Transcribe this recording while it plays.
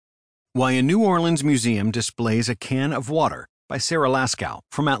Why a New Orleans museum displays a can of water by Sarah Laskow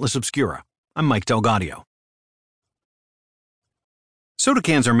from Atlas Obscura. I'm Mike Delgadio. Soda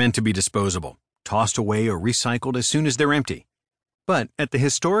cans are meant to be disposable, tossed away or recycled as soon as they're empty. But at the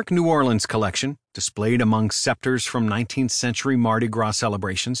historic New Orleans collection, displayed among scepters from 19th century Mardi Gras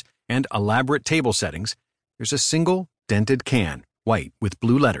celebrations and elaborate table settings, there's a single, dented can, white with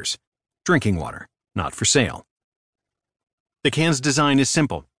blue letters. Drinking water, not for sale. The can's design is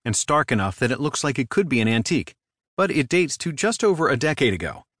simple and stark enough that it looks like it could be an antique, but it dates to just over a decade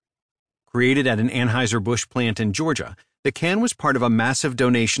ago. Created at an Anheuser-Busch plant in Georgia, the can was part of a massive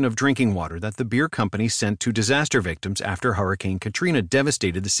donation of drinking water that the beer company sent to disaster victims after Hurricane Katrina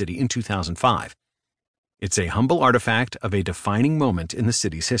devastated the city in 2005. It's a humble artifact of a defining moment in the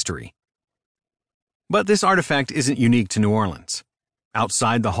city's history. But this artifact isn't unique to New Orleans.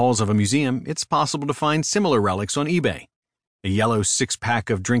 Outside the halls of a museum, it's possible to find similar relics on eBay. A yellow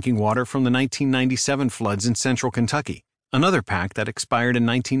six-pack of drinking water from the 1997 floods in central Kentucky, another pack that expired in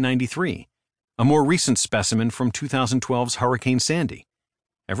 1993, a more recent specimen from 2012's Hurricane Sandy.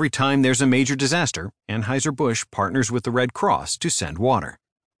 Every time there's a major disaster, Anheuser-Busch partners with the Red Cross to send water.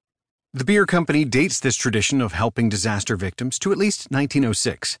 The beer company dates this tradition of helping disaster victims to at least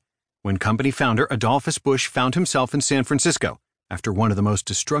 1906, when company founder Adolphus Busch found himself in San Francisco after one of the most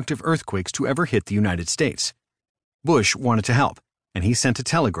destructive earthquakes to ever hit the United States. Bush wanted to help, and he sent a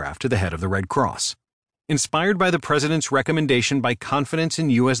telegraph to the head of the Red Cross. Inspired by the president's recommendation, by confidence in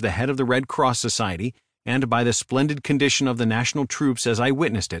you as the head of the Red Cross Society, and by the splendid condition of the national troops as I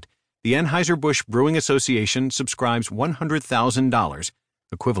witnessed it, the Anheuser-Busch Brewing Association subscribes $100,000,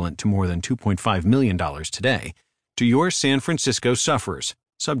 equivalent to more than $2.5 million today, to your San Francisco sufferers,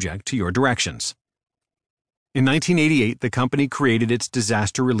 subject to your directions. In 1988, the company created its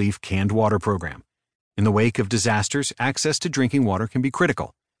disaster relief canned water program. In the wake of disasters, access to drinking water can be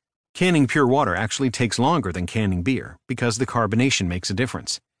critical. Canning pure water actually takes longer than canning beer because the carbonation makes a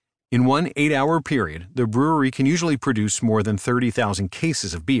difference. In one 8-hour period, the brewery can usually produce more than 30,000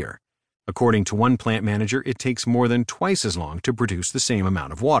 cases of beer. According to one plant manager, it takes more than twice as long to produce the same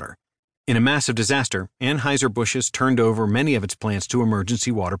amount of water. In a massive disaster, Anheuser-Busch has turned over many of its plants to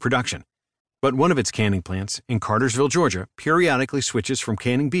emergency water production. But one of its canning plants, in Cartersville, Georgia, periodically switches from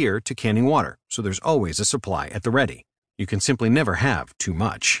canning beer to canning water, so there's always a supply at the ready. You can simply never have too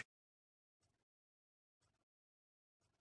much.